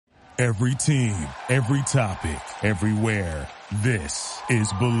Every team, every topic, everywhere. This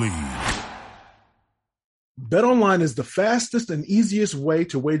is Believe. BetOnline is the fastest and easiest way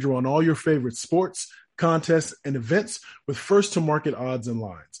to wager on all your favorite sports, contests, and events with first-to-market odds and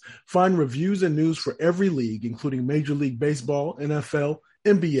lines. Find reviews and news for every league, including Major League Baseball, NFL,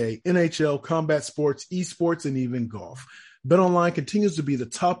 NBA, NHL, combat sports, esports, and even golf. BetOnline continues to be the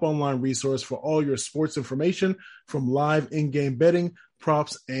top online resource for all your sports information, from live in-game betting,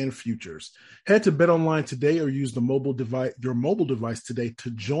 props, and futures. Head to BetOnline today or use your mobile device today to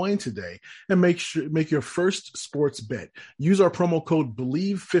join today and make your first sports bet. Use our promo code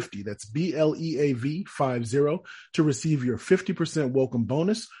BELIEVE50, that's BLEAV 50, to receive your 50% welcome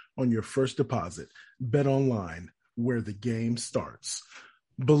bonus on your first deposit. BetOnline, where the game starts.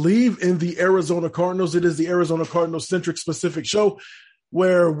 Believe in the Arizona Cardinals. It is the Arizona Cardinals-centric specific show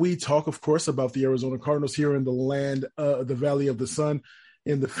where we talk, of course, about the Arizona Cardinals here in the land, the Valley of the Sun,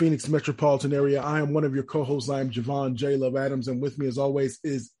 in the Phoenix metropolitan area. I am one of your co-hosts. I am Javon J. Love Adams, and with me, as always,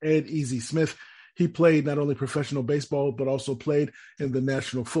 is Ed Easy Smith. He played not only professional baseball, but also played in the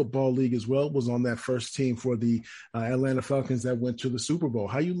National Football League as well, was on that first team for the Atlanta Falcons that went to the Super Bowl.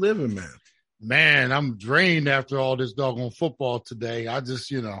 How you living, man? Man, I'm drained after all this doggone football today. I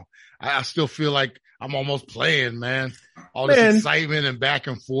just, I still feel like I'm almost playing, man. All this excitement and back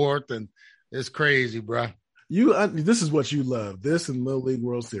and forth, and it's crazy, bro. This is what you love. This and Little League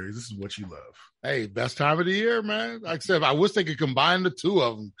World Series. This is what you love. Hey, best time of the year, man. Like I said, I wish they could combine the two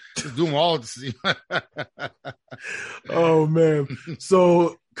of them. Just do them all at the same. Oh man.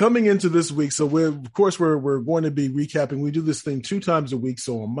 So coming into this week, so we're going to be recapping. We do this thing 2 times a week,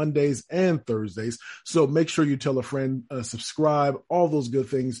 so on Mondays and Thursdays. So make sure you tell a friend, subscribe, all those good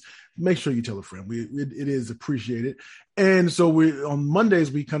things. Make sure you tell a friend. It is appreciated. And so on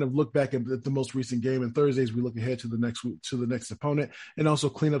Mondays we kind of look back at the most recent game, and Thursdays we look ahead to the next opponent, and also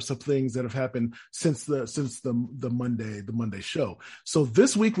clean up some things that have happened since the Monday show. So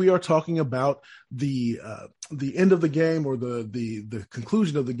this week we are talking about the end of the game, or the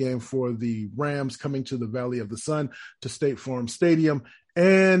conclusion of the game for the Rams coming to the Valley of the Sun, to State Farm Stadium,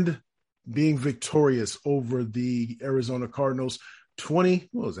 and being victorious over the Arizona Cardinals. 20,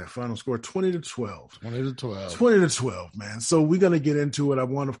 what was that final score? 20-12. 20-12, man. So we're going to get into it. I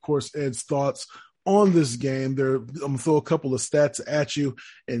want, of course, Ed's thoughts on this game. I'm going to throw a couple of stats at you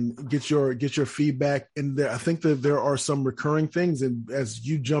and get your feedback. And I think that there are some recurring things. And as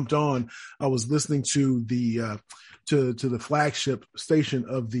you jumped on, I was listening to the to the flagship station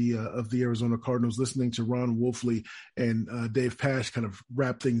of the Arizona Cardinals, listening to Ron Wolfley and Dave Pasch kind of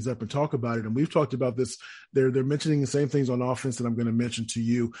wrap things up and talk about it. And we've talked about this. They're mentioning the same things on offense that I'm going to mention to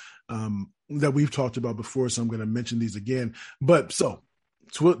you that we've talked about before. So I'm going to mention these again. But so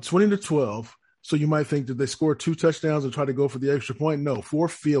 20-12. So you might think that they scored 2 touchdowns and try to go for the extra point. No, 4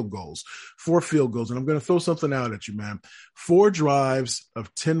 field goals. And I'm going to throw something out at you, man. 4 drives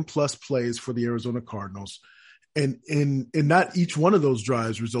of 10-plus plays for the Arizona Cardinals. And not each one of those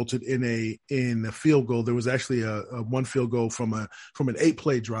drives resulted in a field goal. There was actually a 1 field goal from an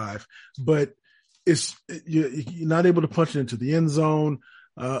 8-play drive, but you're not able to punch it into the end zone.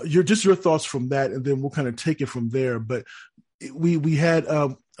 Your thoughts from that, and then we'll kind of take it from there. But we had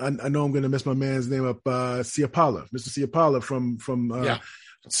I know I'm going to mess my man's name up, Mr. Ciapala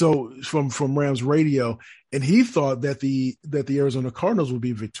from Rams Radio, and he thought that the Arizona Cardinals would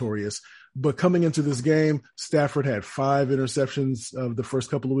be victorious. But coming into this game, Stafford had 5 interceptions of the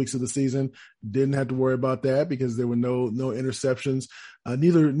first couple of weeks of the season. Didn't have to worry about that because there were no interceptions.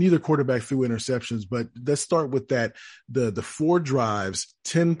 Neither quarterback threw interceptions. But let's start with that. The 4 drives,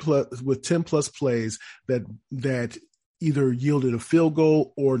 10+ plays that either yielded a field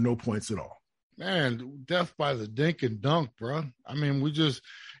goal or no points at all. Man, death by the dink and dunk, bro. I mean, we just,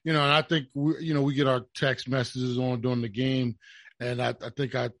 and I think we get our text messages on during the game. And I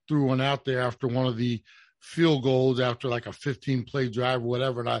think I threw one out there after one of the field goals after like a 15-play drive or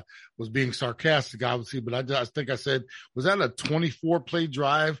whatever. And I was being sarcastic, obviously, but I think I said, was that a 24-play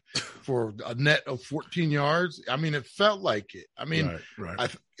drive for a net of 14 yards? I mean, it felt like it. I mean, right.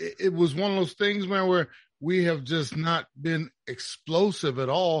 It was one of those things, man, where we have just not been explosive at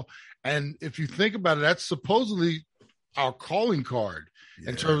all. And if you think about it, that's supposedly our calling card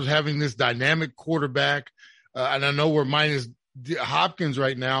in terms of having this dynamic quarterback. And I know we're minus Hopkins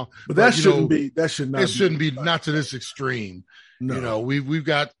right now, but that shouldn't be not to this extreme. No. We've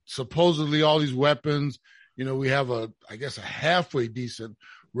got supposedly all these weapons. We have a halfway decent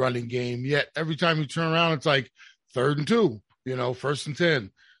running game, yet every time you turn around, it's like 3rd and 2, 1st and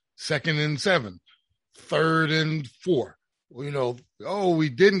 10, 2nd and 7, 3rd and 4. we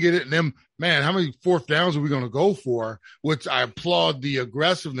didn't get it. And then, man, how many fourth downs are we going to go for? Which I applaud the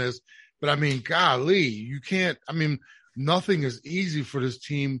aggressiveness. But, I mean, golly, you can't – I mean, nothing is easy for this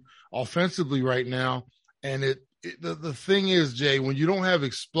team offensively right now. And the thing is, Jay, when you don't have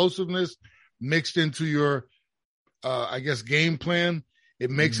explosiveness mixed into your, game plan, it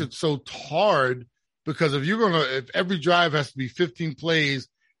makes it so hard because if every drive has to be 15 plays,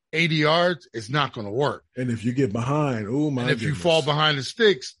 80 yards, it's not going to work. And if you get behind, and if you fall behind the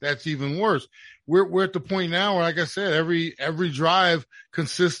sticks, that's even worse. We're at the point now where, like I said, every drive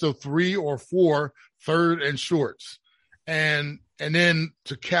consists of 3 or 4 third and shorts. And then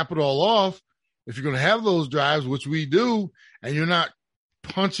to cap it all off, if you're going to have those drives, which we do, and you're not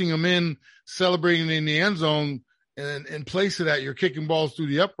punching them in, celebrating in the end zone, and in place of that, you're kicking balls through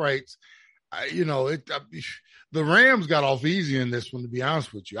the uprights. The Rams got off easy in this one, to be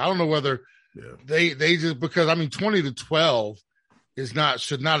honest with you. I don't know whether they just, because 20-12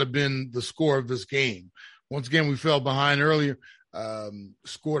 should not have been the score of this game. Once again, we fell behind earlier,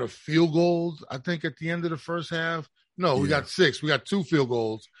 scored a field goal, I think, at the end of the first half. No, we got 6. We got 2 field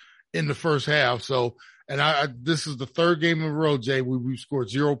goals in the first half. So, and this is the third game in a row, Jay, we scored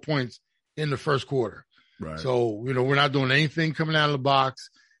 0 points in the first quarter. Right. So, we're not doing anything coming out of the box.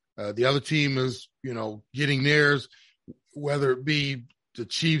 The other team is, getting theirs, whether it be the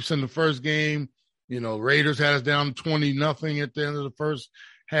Chiefs in the first game, Raiders had us down 20-0 at the end of the first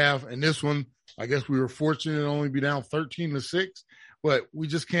half. And this one, I guess we were fortunate to only be down 13-6, but we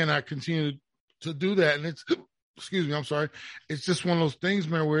just cannot continue to do that. And it's just one of those things,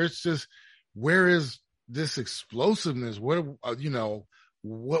 man, where it's just, where is this explosiveness? What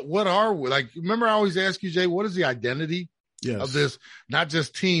are we like? Remember, I always ask you, Jay, what is the identity of this, not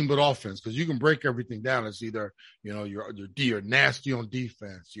just team, but offense? Because you can break everything down. It's either, you're nasty on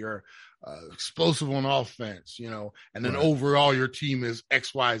defense, you're explosive on offense, and then overall your team is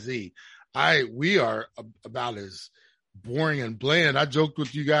XYZ. We are about as boring and bland. I joked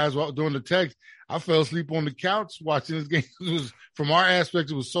with you guys while doing the text. I fell asleep on the couch watching this game. It was, from our aspect,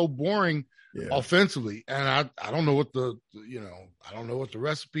 it was so boring offensively. And I don't know what I don't know what the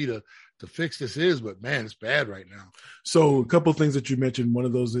recipe to fix this is, but man, it's bad right now. So a couple of things that you mentioned. One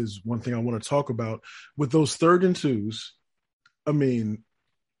of those is one thing I want to talk about with those 3rd and 2s. I mean,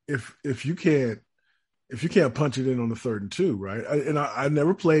 if you can't punch it in on the 3rd and 2, right? I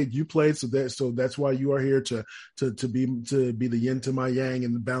never played. You played, so that's why you are here to be the yin to my yang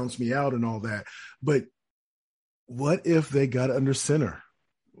and balance me out and all that. But what if they got under center?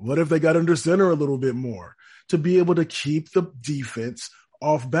 What if they got under center a little bit more to be able to keep the defense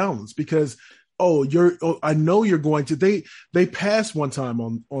off balance? Because I know you're going to. They passed one time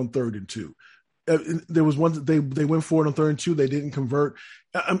on 3rd and 2. There was one they went for it on 3rd and 2. They didn't convert,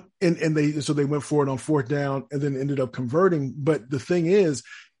 and they went for it on 4th down and then ended up converting. But the thing is,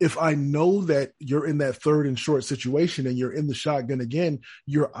 if I know that you're in that 3rd and short situation and you're in the shotgun again,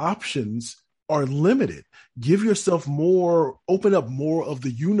 your options are limited. Give yourself more, open up more of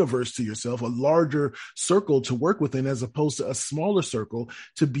the universe to yourself, a larger circle to work within, as opposed to a smaller circle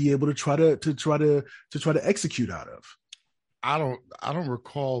to be able to try to execute out of. I don't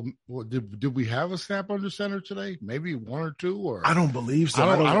recall. Did we have a snap under center today? Maybe 1 or 2, or I don't believe so.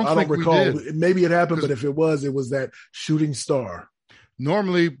 I don't recall. Maybe it happened, but if it was that shooting star.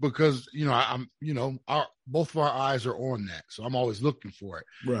 Normally, because both of our eyes are on that, so I'm always looking for it.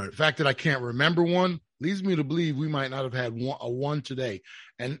 Right. The fact that I can't remember one leads me to believe we might not have had a one today.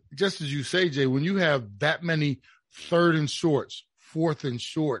 And just as you say, Jay, when you have that many 3rd and shorts, 4th and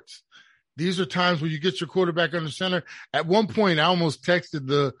shorts, these are times when you get your quarterback under center. At one point, I almost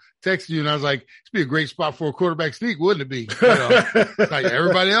texted you, and I was like, "It'd be a great spot for a quarterback sneak, wouldn't it be?" Like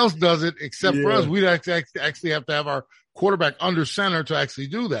everybody else does it, except for us. We'd actually have to have our quarterback under center to actually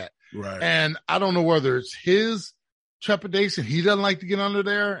do that. Right. And I don't know whether it's his trepidation. He doesn't like to get under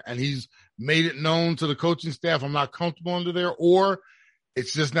there, and he's made it known to the coaching staff, I'm not comfortable under there, or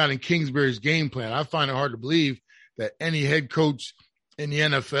it's just not in Kingsbury's game plan. I find it hard to believe that any head coach in the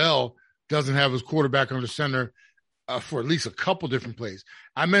NFL doesn't have his quarterback under center for at least a couple different plays.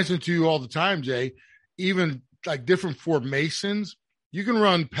 I mentioned to you all the time, Jay, even like different formations, you can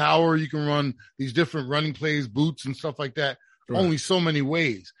run power, you can run these different running plays, boots and stuff like that, only so many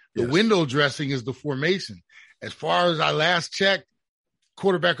ways. The window dressing is the formation. As far as I last checked,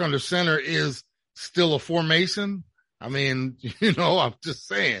 quarterback under center is still a formation. I mean, I'm just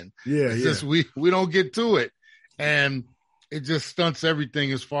saying. It's just we don't get to it. And it just stunts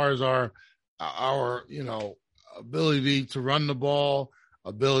everything as far as our ability to run the ball,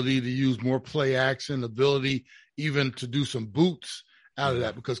 ability to use more play action, ability even to do some boots out of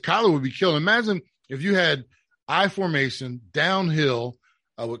that, because Kyler would be killing. Imagine if you had, I formation, downhill,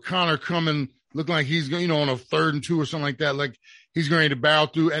 with Connor coming, looking like he's going, on a 3rd and 2 or something like that, like he's going to barrel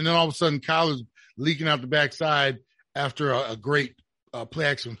through. And then all of a sudden, Kyler's leaking out the backside after a great play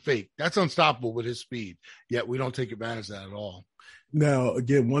action fake. That's unstoppable with his speed. Yet we don't take advantage of that at all. Now,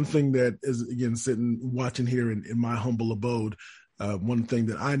 again, one thing that is, again, watching here in my humble abode, one thing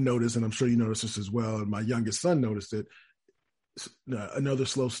that I noticed, and I'm sure you noticed this as well, and my youngest son noticed it, another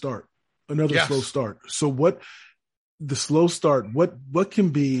slow start. Slow start. So what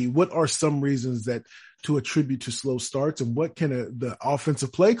are some reasons that to attribute to slow starts, and what can the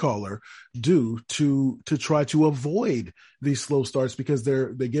offensive play caller do to try to avoid these slow starts? Because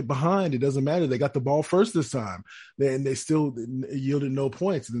they get behind. It doesn't matter. They got the ball first this time, and they still yielded no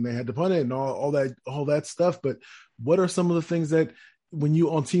points, and then they had to punt it and all that stuff. But what are some of the things that, when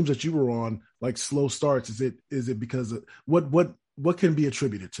you on teams that you were on, like slow starts, is it because of what can be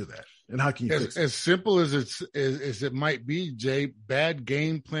attributed to that, and how can you fix it? As simple as it might be, Jay, bad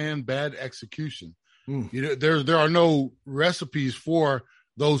game plan, bad execution. There are no recipes for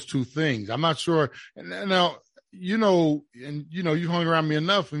those two things. I'm not sure. And now, you hung around me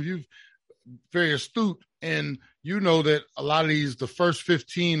enough, and you're very astute, and you know that a lot of these, the first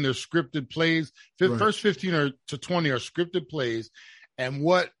 15, they're scripted plays. Right. First 15 to 20 are scripted plays. And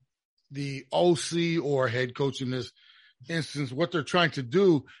what the OC or head coach in this instance, what they're trying to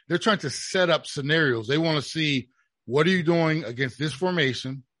do, they're trying to set up scenarios. They want to see, what are you doing against this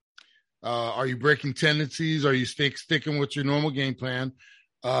formation? Are you breaking tendencies? Are you sticking with your normal game plan?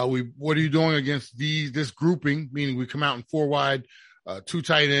 What are you doing against this grouping? Meaning we come out in 4 wide, 2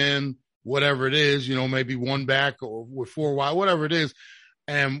 tight end, whatever it is, maybe 1 back or with 4 wide, whatever it is.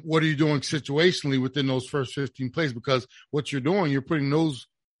 And what are you doing situationally within those first 15 plays? Because what you're doing, you're putting those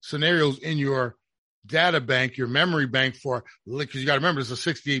scenarios in your data bank, your memory bank because you got to remember, it's a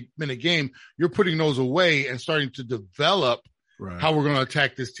 68-minute game. You're putting those away and starting to develop how we're going to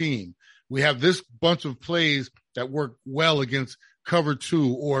attack this team. We have this bunch of plays that work well against cover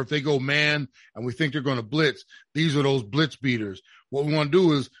 2, or if they go man and we think they're going to blitz, these are those blitz beaters. What we want to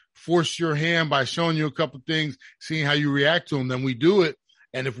do is force your hand by showing you a couple of things, seeing how you react to them. Then we do it.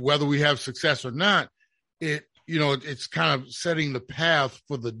 And whether we have success or not, it's kind of setting the path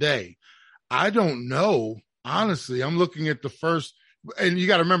for the day. I don't know. Honestly, I'm looking at the first, and you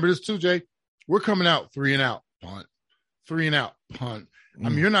got to remember this too, Jay. We're coming out 3 and out, punt, 3 and out, punt. I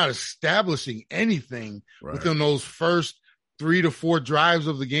mean, you're not establishing anything within those first 3 to 4 drives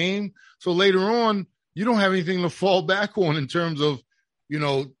of the game. So later on, you don't have anything to fall back on in terms of,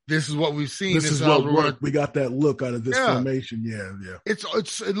 this is what we've seen. This is what worked. We got that look out of this formation. Yeah.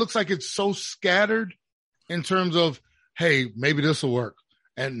 It looks like it's so scattered in terms of, hey, maybe this will work.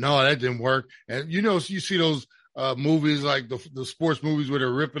 And no, that didn't work. And, you see those movies, like the sports movies where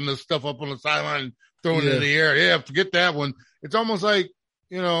they're ripping the stuff up on the sideline and throwing it in the air. Yeah, forget that one. It's almost like,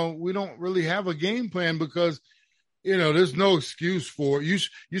 we don't really have a game plan because, there's no excuse for you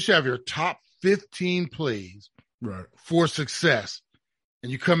should have your top 15 plays for success.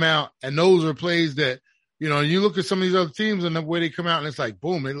 And you come out, and those are plays that, and you look at some of these other teams and the way they come out, and it's like,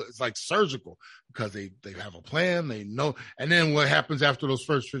 boom, it's like surgical because they have a plan, they know. And then what happens after those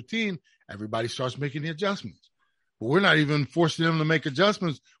first 15, everybody starts making the adjustments. But we're not even forcing them to make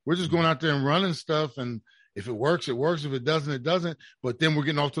adjustments. We're just going out there and running stuff. And if it works, it works. If it doesn't, it doesn't. But then we're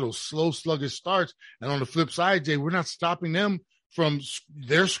getting off to those slow, sluggish starts. And on the flip side, Jay, we're not stopping them from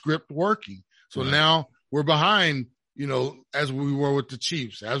their script working. So now we're behind, as we were with the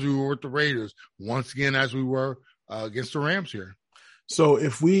Chiefs, as we were with the Raiders, once again, as we were against the Rams here. So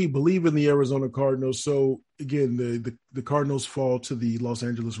if we believe in the Arizona Cardinals, so again, the Cardinals fall to the Los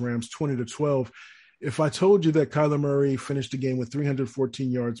Angeles Rams 20-12. If I told you that Kyler Murray finished the game with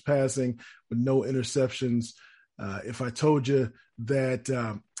 314 yards passing with no interceptions, if I told you that,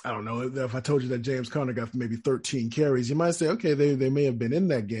 if I told you that James Conner got maybe 13 carries, you might say, okay, they may have been in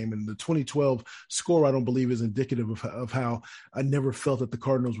that game. And the 2012 score, I don't believe, is indicative of how I never felt that the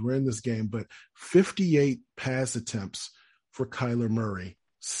Cardinals were in this game. But 58 pass attempts for Kyler Murray,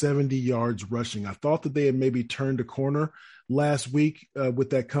 70 yards rushing. I thought that they had maybe turned a corner last week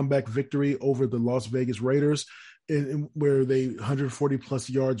with that comeback victory over the Las Vegas Raiders, where they 140 plus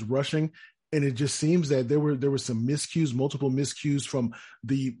yards rushing. And it just seems that there were some miscues, multiple miscues from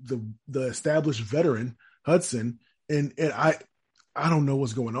the established veteran Hudson. And I don't know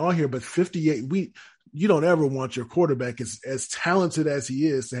what's going on here, but 58, you don't ever want your quarterback as talented as he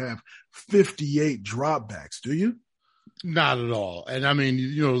is to have 58 dropbacks, do you? Not at all. And I mean,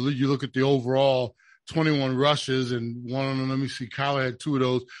 you look at the overall 21 rushes, and one of them, let me see, Kyler had 2 of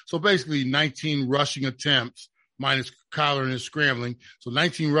those. So basically 19 rushing attempts minus Kyler and his scrambling. So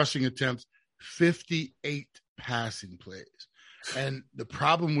 19 rushing attempts, 58 passing plays. And the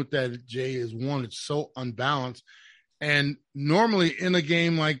problem with that, Jay, is one, it's so unbalanced. And normally in a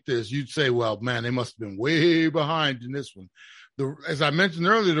game like this, you'd say, well, man, they must have been way behind in this one. As I mentioned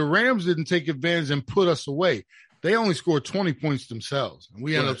earlier, the Rams didn't take advantage and put us away. They only scored 20 points themselves, and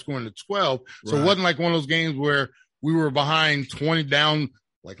we ended up scoring to 12. So it wasn't like one of those games where we were behind 20 down,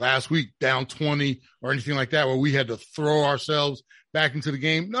 like last week, down 20 or anything like that, where we had to throw ourselves back into the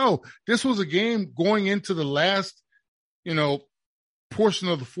game. No, this was a game going into the last, portion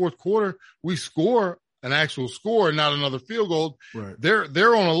of the fourth quarter. We score an actual score and not another field goal. Right.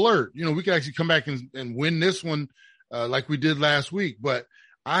 They're on alert. We could actually come back and win this one like we did last week. But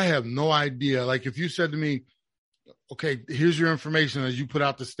I have no idea. Like if you said to me, okay, here's your information as you put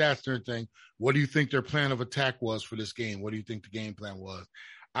out the stats and everything, what do you think their plan of attack was for this game? What do you think the game plan was?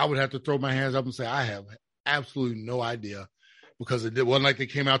 I would have to throw my hands up and say I have absolutely no idea, because it wasn't like they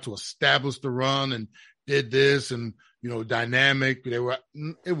came out to establish the run and did this and, dynamic.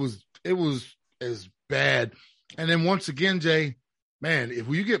 It was as bad. And then once again, Jay, man, if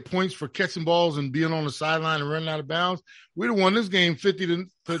you get points for catching balls and being on the sideline and running out of bounds, we'd have won this game 50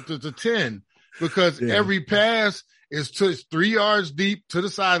 to 10, because every pass is 3 yards deep to the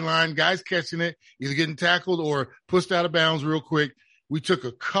sideline, guys catching it, either getting tackled or pushed out of bounds real quick. We took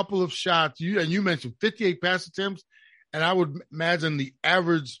a couple of shots. You mentioned 58 pass attempts, and I would imagine the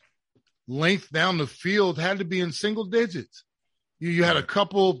average length down the field had to be in single digits. You had a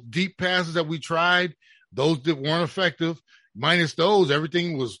couple deep passes that we tried. Those that weren't effective. Minus those,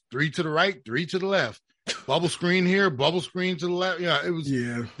 everything was 3 to the right, 3 to the left. Bubble screen here, bubble screen to the left.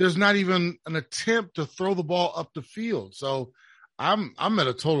 There's not even an attempt to throw the ball up the field. So I'm at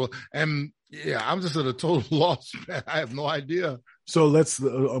a total, and I'm just at a total loss. I have no idea. So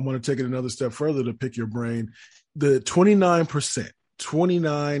I want to take it another step further to pick your brain. The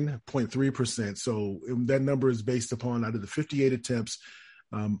 29.3%. So that number is based upon out of the 58 attempts,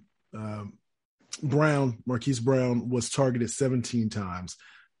 Marquise Brown was targeted 17 times.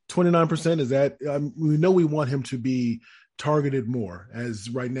 29%, is that we know we want him to be targeted more, as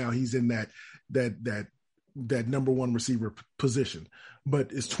right now he's in that number one receiver position.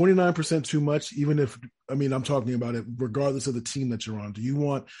 But is 29% too much? Even if, I'm talking about it regardless of the team that you're on. Do you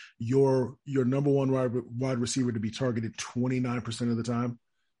want your number one wide receiver to be targeted 29% of the time?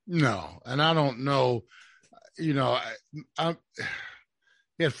 No, and I don't know. He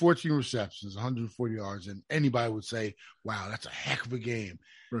had 14 receptions, 140 yards, and anybody would say, wow, that's a heck of a game.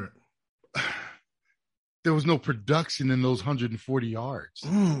 Right. There was no production in those 140 yards.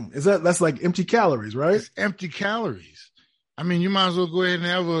 That's like empty calories, right? It's empty calories. You might as well go ahead and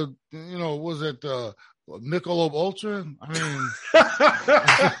have was it Michelob Ultra?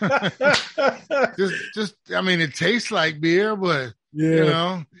 It tastes like beer, but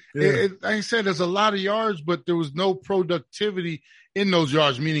like I said, there's a lot of yards, but there was no productivity in those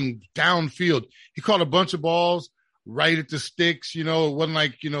yards, meaning downfield. He caught a bunch of balls right at the sticks. It wasn't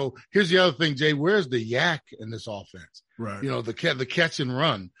like, here's the other thing, Jay, where's the yak in this offense? Right. The catch and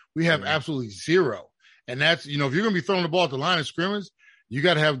run. We have absolutely zero. And that's, if you're going to be throwing the ball at the line of scrimmage, you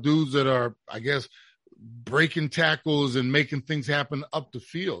got to have dudes that are, I guess, breaking tackles and making things happen up the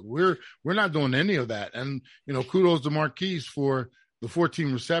field. We're not doing any of that. And, kudos to Marquise for the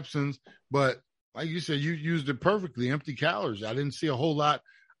 14 receptions, but like you said, you used it perfectly, empty calories. I didn't see a whole lot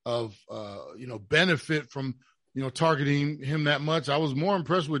of, benefit from, targeting him that much. I was more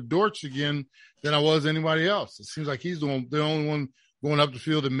impressed with Dortch again than I was anybody else. It seems like he's the only one going up the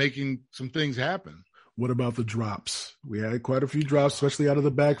field and making some things happen. What about the drops? We had quite a few drops, especially out of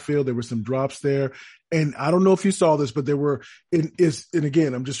the backfield. There were some drops there. And I don't know if you saw this, but there were, and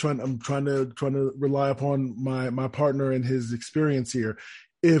again, I'm trying to rely upon my partner and his experience here.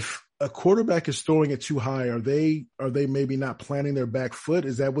 If a quarterback is throwing it too high, are they maybe not planting their back foot?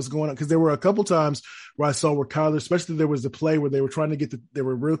 Is that what's going on? Because there were a couple times where I saw where Kyler, especially there was the play where they were trying to they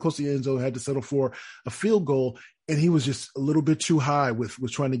were real close to the end zone, had to settle for a field goal, and he was just a little bit too high with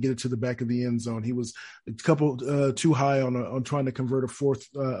trying to get it to the back of the end zone. He was a couple too high on trying to convert a fourth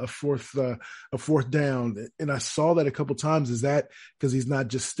down, and I saw that a couple times. Is that because he's not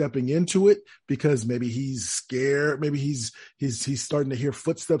just stepping into it because maybe he's scared, maybe he's starting to hear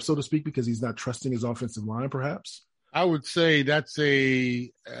footsteps, so to speak, because he's not trusting his offensive line, perhaps? I would say that's an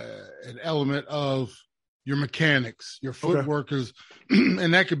element of your mechanics, your footwork is,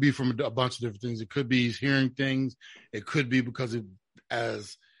 and that could be from a bunch of different things. It could be he's hearing things. It could be because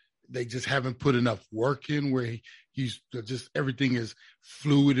as they just haven't put enough work in where he's just everything is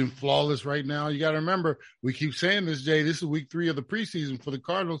fluid and flawless right now. You got to remember, we keep saying this, Jay. This is week 3 of the preseason for the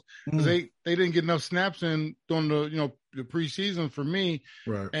Cardinals because they didn't get enough snaps in during the preseason for me.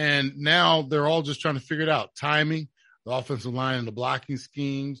 Right. And now they're all just trying to figure it out. Timing, the offensive line and the blocking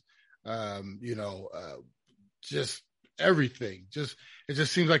schemes, just everything. It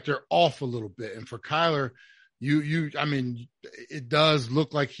just seems like they're off a little bit. And for Kyler, it does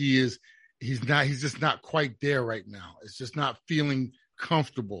look like he's just not quite there right now. It's just not feeling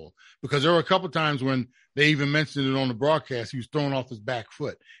comfortable because there were a couple of times when they even mentioned it on the broadcast. He was throwing off his back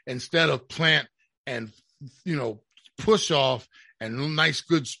foot instead of plant and, push off and nice,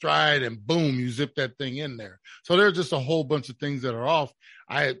 good stride and boom, you zip that thing in there. So there's just a whole bunch of things that are off.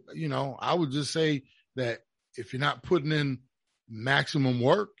 I would just say that if you're not putting in maximum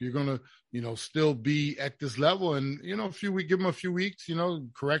work, you're going to, still be at this level. And, give them a few weeks,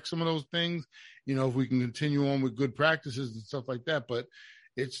 correct some of those things, if we can continue on with good practices and stuff like that. But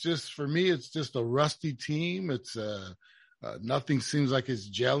it's just, for me, it's just a rusty team. It's nothing seems like it's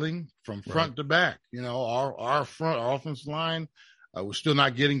gelling from front to back. Our offensive line, we're still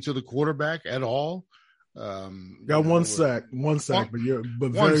not getting to the quarterback at all. Got one sack, but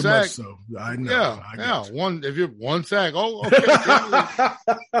very sack, much so. I know. Yeah. If you're one sack, okay.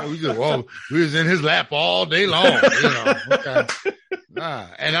 We was in his lap all day long. Okay.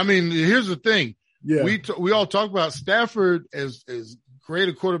 And here's the thing. Yeah. We all talk about Stafford as great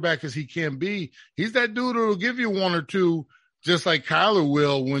a quarterback as he can be. He's that dude who'll give you one or two, just like Kyler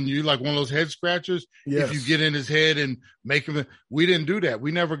will when you like one of those head scratchers. Yes. If you get in his head and make him, we didn't do that.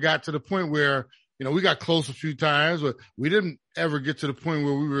 We never got to the point where, we got close a few times, but we didn't ever get to the point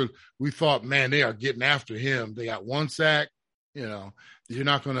where we thought, man, they are getting after him. They got one sack. You're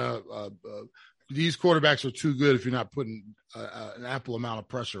not going to, these quarterbacks are too good if you're not putting an ample amount of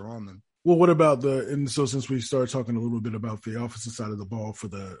pressure on them. Well, what about so since we started talking a little bit about the offensive side of the ball for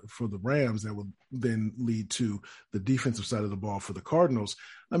the Rams, that would then lead to the defensive side of the ball for the Cardinals.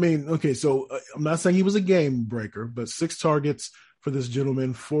 So I'm not saying he was a game breaker, but 6 targets for this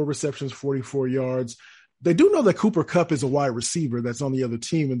gentleman, 4 receptions, 44 yards. They do know that Cooper Kupp is a wide receiver that's on the other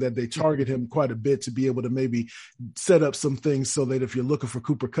team and that they target him quite a bit to be able to maybe set up some things so that if you're looking for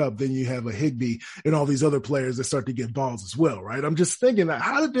Cooper Kupp, then you have a Higbee and all these other players that start to get balls as well, right? I'm just thinking that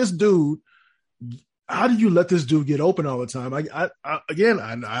how do you let this dude get open all the time? I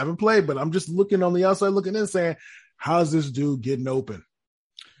haven't played, but I'm just looking on the outside looking in saying, how's this dude getting open?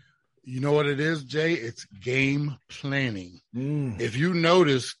 You know what it is, Jay? It's game planning. If you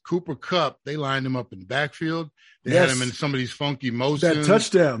notice, Cooper Kupp, they lined him up in the backfield. They had him in some of these funky motions. That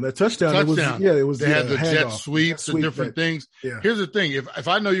touchdown. It was they had the jet sweeps and different things. Yeah. Here's the thing. If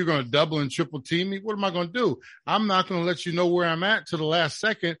I know you're going to double and triple team me, what am I going to do? I'm not going to let you know where I'm at to the last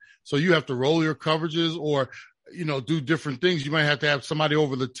second. So you have to roll your coverages or, do different things. You might have to have somebody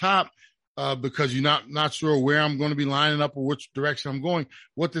over the top. Because you're not sure where I'm going to be lining up or which direction I'm going.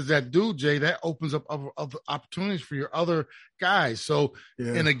 What does that do, Jay? That opens up other opportunities for your other guys. So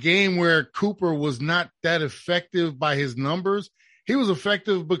in a game where Cooper was not that effective by his numbers, he was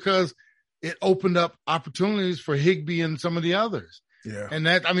effective because it opened up opportunities for Higbee and some of the others. Yeah. And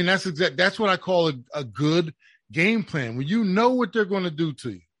that's what I call a good game plan. When you know what they're going to do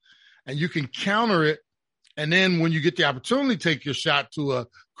to you and you can counter it. And then when you get the opportunity, take your shot to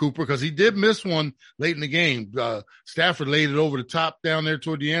Cooper, because he did miss one late in the game. Stafford laid it over the top down there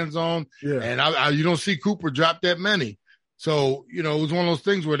toward the end zone. Yeah. And you don't see Cooper drop that many. So, it was one of those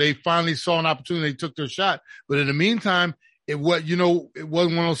things where they finally saw an opportunity, they took their shot. But in the meantime, it wasn't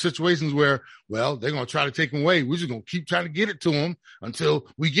one of those situations where, well, they're going to try to take him away. We're just going to keep trying to get it to him until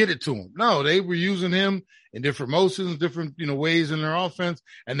we get it to him. No, they were using him in different motions, different, ways in their offense.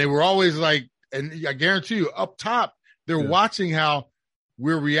 And they were always like, and I guarantee you, up top, they're watching how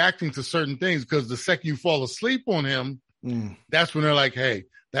we're reacting to certain things, because the second you fall asleep on him, that's when they're like, hey,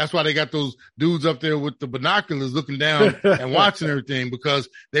 that's why they got those dudes up there with the binoculars looking down and watching everything, because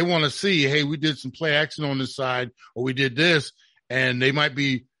they want to see, hey, we did some play action on this side, or we did this, and they might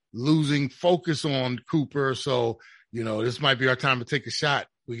be losing focus on Cooper. So, this might be our time to take a shot.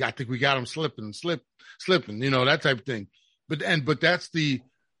 I think we got him slipping, that type of thing. But that's the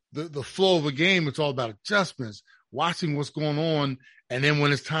flow of a game. It's all about adjustments, watching what's going on. And then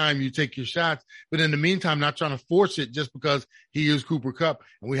when it's time, you take your shots. But in the meantime, not trying to force it just because he is Cooper Kupp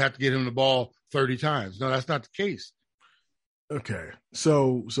and we have to get him the ball 30 times. No, that's not the case. Okay.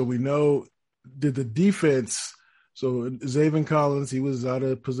 So we know, did the defense, so Zaven Collins, he was out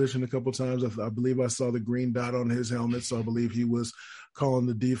of position a couple times. I believe I saw the green dot on his helmet. So I believe he was calling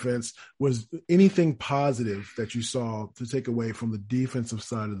the defense. Was anything positive that you saw to take away from the defensive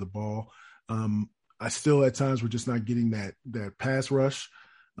side of the ball? I still at times we're just not getting that pass rush.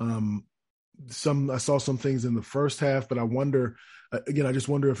 I saw some things in the first half, but I wonder again. I just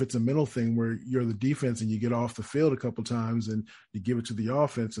wonder if it's a mental thing where you're the defense and you get off the field a couple times and you give it to the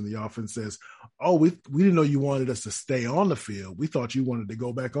offense, and the offense says, "Oh, we didn't know you wanted us to stay on the field. We thought you wanted to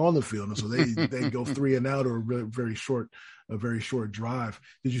go back on the field." And so they go 3 and out, or a very short drive.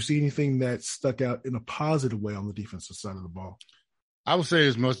 Did you see anything that stuck out in a positive way on the defensive side of the ball? I would say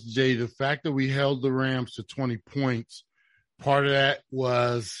as much, Jay, the fact that we held the Rams to 20 points, part of that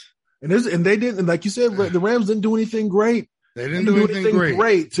was. And they didn't, like you said, the Rams didn't do anything great. They didn't do anything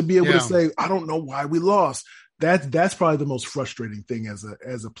great to be able to say, I don't know why we lost. That's probably the most frustrating thing as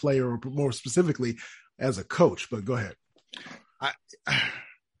a player, or more specifically as a coach. But go ahead.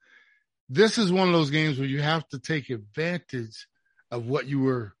 This is one of those games where you have to take advantage of what you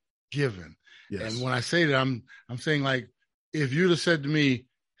were given. Yes. And when I say that, I'm saying, like, if you'd have said to me,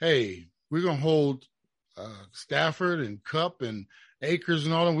 hey, we're going to hold Stafford and Kupp and Akers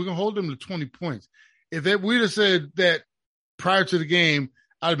and all them, we're going to hold them to 20 points. If we'd have said that prior to the game,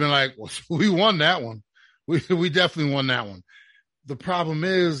 I'd have been like, well, we won that one. We definitely won that one. The problem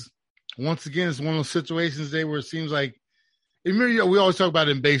is, once again, it's one of those situations where it seems like, remember, we always talk about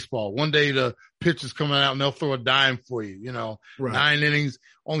it in baseball. One day the pitcher's coming out and they'll throw a dime for you, right. 9 innings,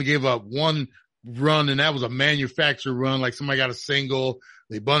 only gave up 1 run, and that was a manufactured run. Like somebody got a single,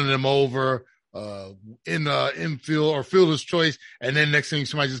 they bunted them over in the infield or fielder's choice, and then next thing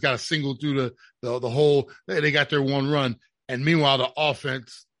somebody just got a single through the hole. They got their 1 run, and meanwhile the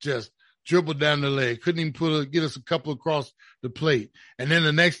offense just dribbled down the leg, couldn't even get us a couple across the plate. And then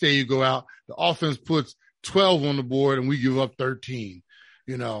the next day you go out, the offense puts 12 on the board, and we give up 13.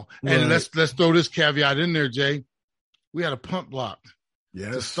 And right. let's throw this caveat in there, Jay. We had a punt block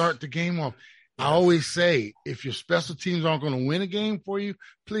to start the game off. I always say, if your special teams aren't going to win a game for you,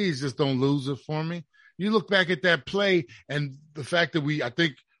 please just don't lose it for me. You look back at that play and the fact that I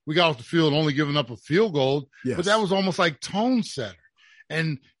think we got off the field only giving up a field goal, but that was almost like tone setter.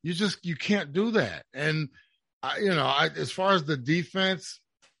 And you can't do that. And, as far as the defense,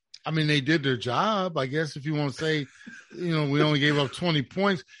 I mean, they did their job, I guess, if you want to say, we only gave up 20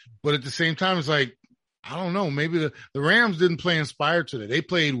 points. But at the same time, it's like, I don't know, maybe the Rams didn't play inspired today. They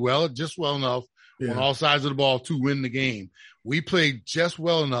played well, just well enough on all sides of the ball to win the game. We played just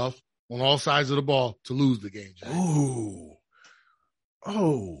well enough on all sides of the ball to lose the game, Jay.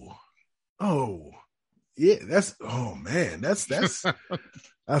 Yeah, that's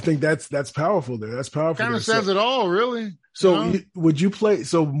I think that's powerful there. That's powerful. Kind of says it all, really. So would you play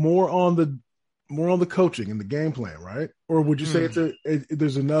more on the coaching and the game plan, right? Or would you say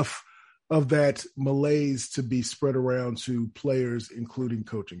there's enough of that malaise to be spread around to players, including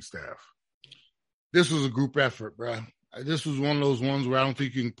coaching staff? This was a group effort, bro. This was one of those ones where I don't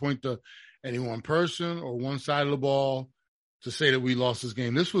think you can point to any one person or one side of the ball to say that we lost this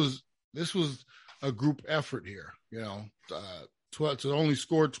game. This was a group effort here, 12 to only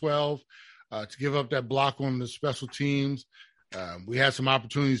score 12, to give up that block on the special teams. We had some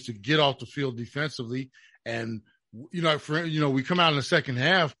opportunities to get off the field defensively, and we come out in the second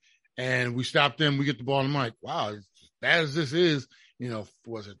half and we stop them. We get the ball, and I'm like, wow, as bad as this is,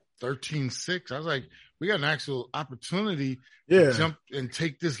 was it 13-6? I was like, we got an actual opportunity to jump and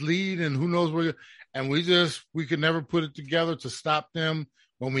take this lead, and who knows where. And we could never put it together to stop them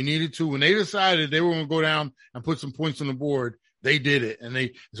when we needed to. When they decided they were going to go down and put some points on the board, they did it. And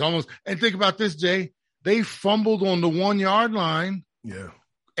and think about this, Jay, they fumbled on the 1 yard line. Yeah.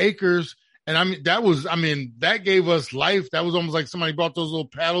 Akers. And that gave us life. That was almost like somebody brought those little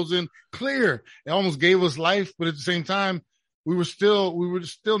paddles in clear. It almost gave us life. But at the same time, we were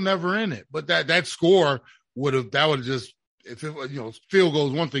still never in it. But that score would have just, if it was, field goal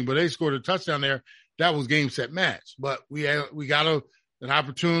is one thing, but they scored a touchdown there. That was game, set, match. But we got an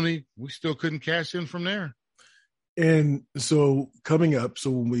opportunity. We still couldn't cash in from there. And so coming up,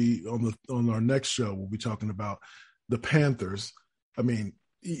 when we on our next show, we'll be talking about the Panthers. I mean,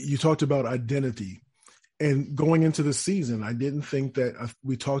 you talked about identity, and going into the season, I didn't think that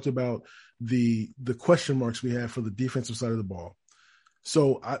we talked about the question marks we have for the defensive side of the ball.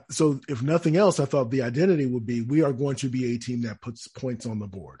 So if nothing else, I thought the identity would be, we are going to be a team that puts points on the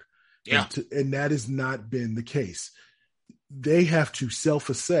board. Yeah. And that has not been the case. They have to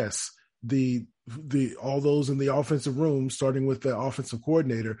self-assess all those in the offensive room, starting with the offensive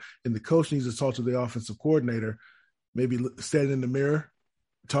coordinator, and the coach needs to talk to the offensive coordinator, maybe stand in the mirror,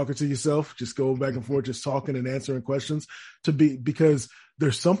 talking to yourself, just going back and forth, just talking and answering questions because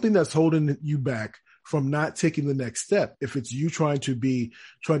there's something that's holding you back from not taking the next step. If it's you trying to be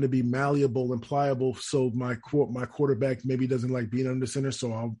malleable and pliable, so my quarterback maybe doesn't like being under center,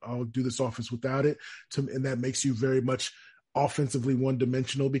 so I'll do this offense without it, and that makes you very much offensively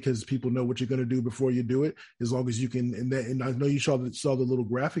one-dimensional because people know what you're going to do before you do it. As long as you can, and I know you saw the little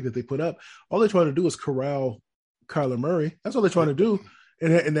graphic that they put up. All they're trying to do is corral Kyler Murray. That's all they're trying to do.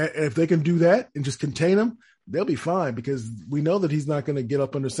 And if they can do that and just contain him, they'll be fine, because we know that he's not going to get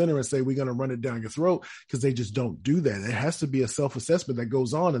up under center and say, we're going to run it down your throat, because they just don't do that. It has to be a self-assessment that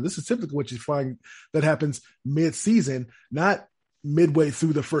goes on. And this is typically what you find that happens mid-season, not midway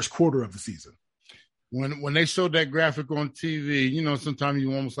through the first quarter of the season. When they showed that graphic on TV, sometimes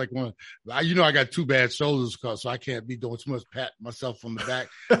you almost like want to, I got two bad shoulders, so I can't be doing too much pat myself on the back.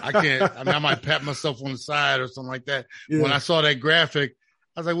 I can't, I might pat myself on the side or something like that. Yeah. When I saw that graphic,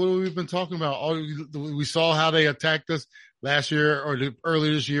 I was like, what have we been talking about? We saw how they attacked us last year or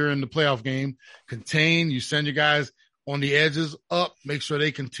earlier this year in the playoff game. Contain, you send your guys on the edges up, make sure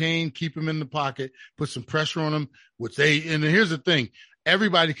they contain, keep them in the pocket, put some pressure on them, and here's the thing,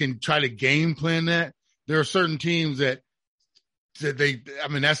 everybody can try to game plan that. There are certain teams that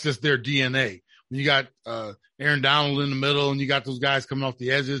that's just their DNA. When you got Aaron Donald in the middle and you got those guys coming off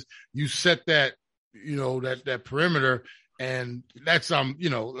the edges, you set that, that perimeter. And that's,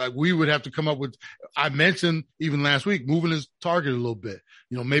 like we would have to come up with, I mentioned even last week, moving his target a little bit,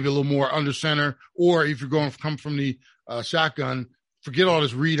 maybe a little more under center, or if you're going to come from the shotgun, forget all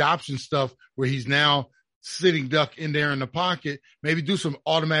this read option stuff where he's now sitting duck in there in the pocket, maybe do some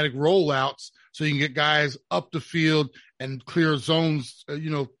automatic rollouts so you can get guys up the field and clear zones,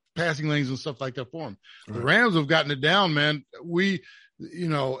 passing lanes and stuff like that for them. Right. The Rams have gotten it down, man.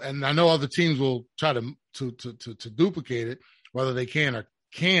 And I know other teams will try to duplicate it, whether they can or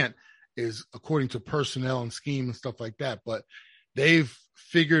can't is according to personnel and scheme and stuff like that. But they've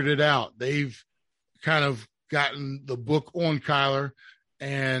figured it out. They've kind of gotten the book on Kyler.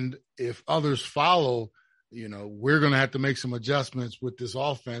 And if others follow, we're going to have to make some adjustments with this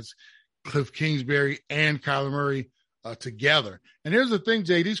offense, Cliff Kingsbury and Kyler Murray together. And here's the thing,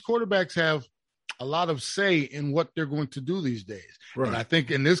 Jay, these quarterbacks have a lot of say in what they're going to do these days. Right. And I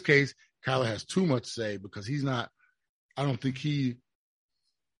think in this case, Kyler has too much say because I don't think he's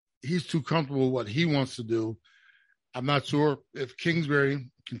too comfortable with what he wants to do. I'm not sure if Kingsbury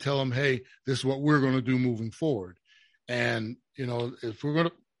can tell him, hey, this is what we're going to do moving forward. And, if we're going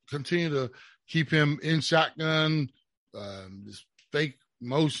to continue to keep him in shotgun, this fake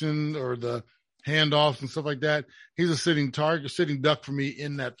motion or the handoffs and stuff like that, he's a sitting duck for me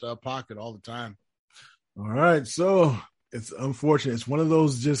in that pocket all the time. All right. So it's unfortunate. It's one of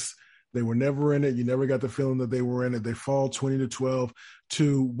those they were never in it. You never got the feeling that they were in it. They fall 20-12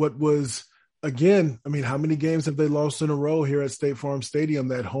 to what was, again, how many games have they lost in a row here at State Farm Stadium?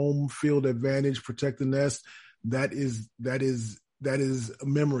 That home field advantage, protect the nest, that is a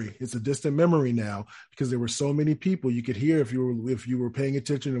memory. It's a distant memory now because there were so many people you could hear if you were paying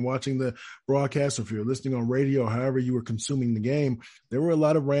attention and watching the broadcast, or if you were listening on radio, or however you were consuming the game. There were a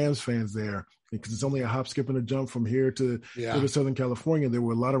lot of Rams fans there because it's only a hop, skip, and a jump from here to Southern California. There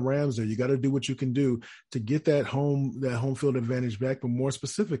were a lot of Rams there. You got to do what you can do to get that home field advantage back. But more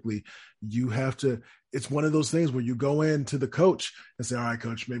specifically, you have to. It's one of those things where you go in to the coach and say, "All right,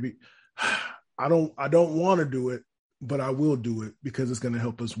 coach, maybe I don't want to do it, but I will do it because it's going to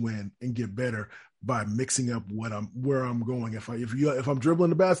help us win and get better by mixing up where I'm going. If I'm dribbling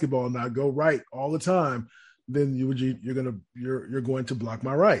the basketball and I go right all the time, then you're going to block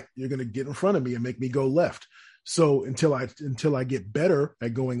my right. You're going to get in front of me and make me go left. So until I get better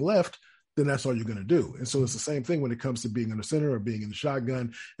at going left, then that's all you're going to do. And so it's the same thing when it comes to being in the center or being in the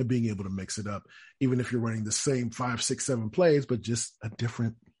shotgun and being able to mix it up, even if you're running the same 5, 6, 7 plays, but just a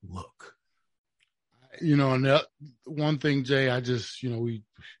different look. And the one thing, Jay,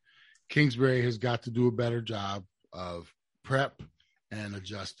 Kingsbury has got to do a better job of prep and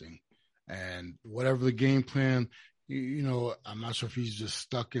adjusting. And whatever the game plan, I'm not sure if he's just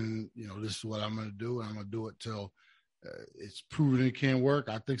stuck in, this is what I'm going to do, and I'm going to do it till it's proven it can't work.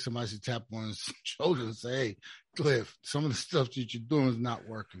 I think somebody should tap on his shoulder and say, hey, Cliff, some of the stuff that you're doing is not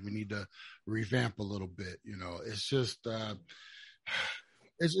working. We need to revamp a little bit. It's just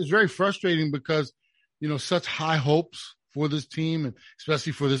it's very frustrating because, such high hopes for this team and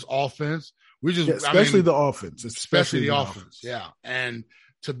especially for this offense. Especially the offense. Especially the offense. Yeah. And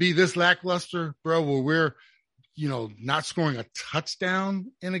to be this lackluster, bro, where we're, not scoring a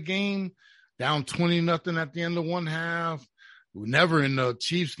touchdown in a game, down 20-0 at the end of one half, we're never in the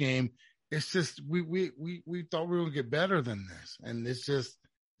Chiefs game. It's just, we thought we were going to get better than this. And it's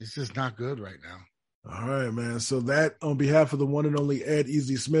just not good right now. All right, man. So that, on behalf of the one and only Ed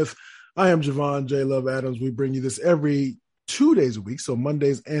Easy Smith, I am Javon J. Love Adams. We bring you this every 2 days a week, so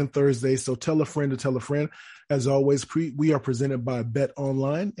Mondays and Thursdays. So tell a friend to tell a friend. As always, we are presented by Bet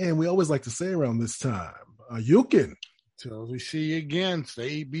Online, and we always like to say around this time, you can. Till we see you again,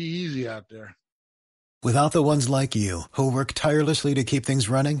 be easy out there. Without the ones like you, who work tirelessly to keep things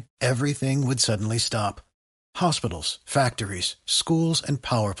running, everything would suddenly stop. Hospitals, factories, schools, and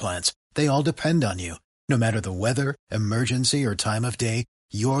power plants, they all depend on you. No matter the weather, emergency, or time of day,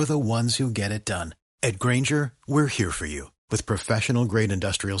 you're the ones who get it done. At Grainger, we're here for you with professional-grade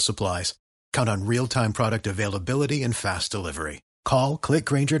industrial supplies. Count on real-time product availability and fast delivery. Call,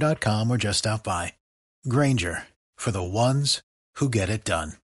 clickgrainger.com, or just stop by. Grainger, for the ones who get it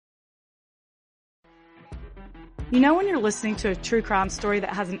done. You know when you're listening to a true crime story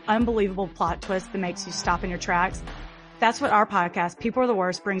that has an unbelievable plot twist that makes you stop in your tracks? That's what our podcast, People Are the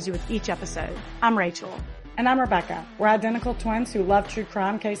Worst, brings you with each episode. I'm Rachel. And I'm Rebecca. We're identical twins who love true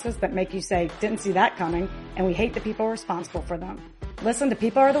crime cases that make you say, didn't see that coming, and we hate the people responsible for them. Listen to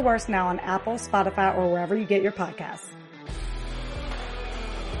People Are the Worst now on Apple, Spotify, or wherever you get your podcasts.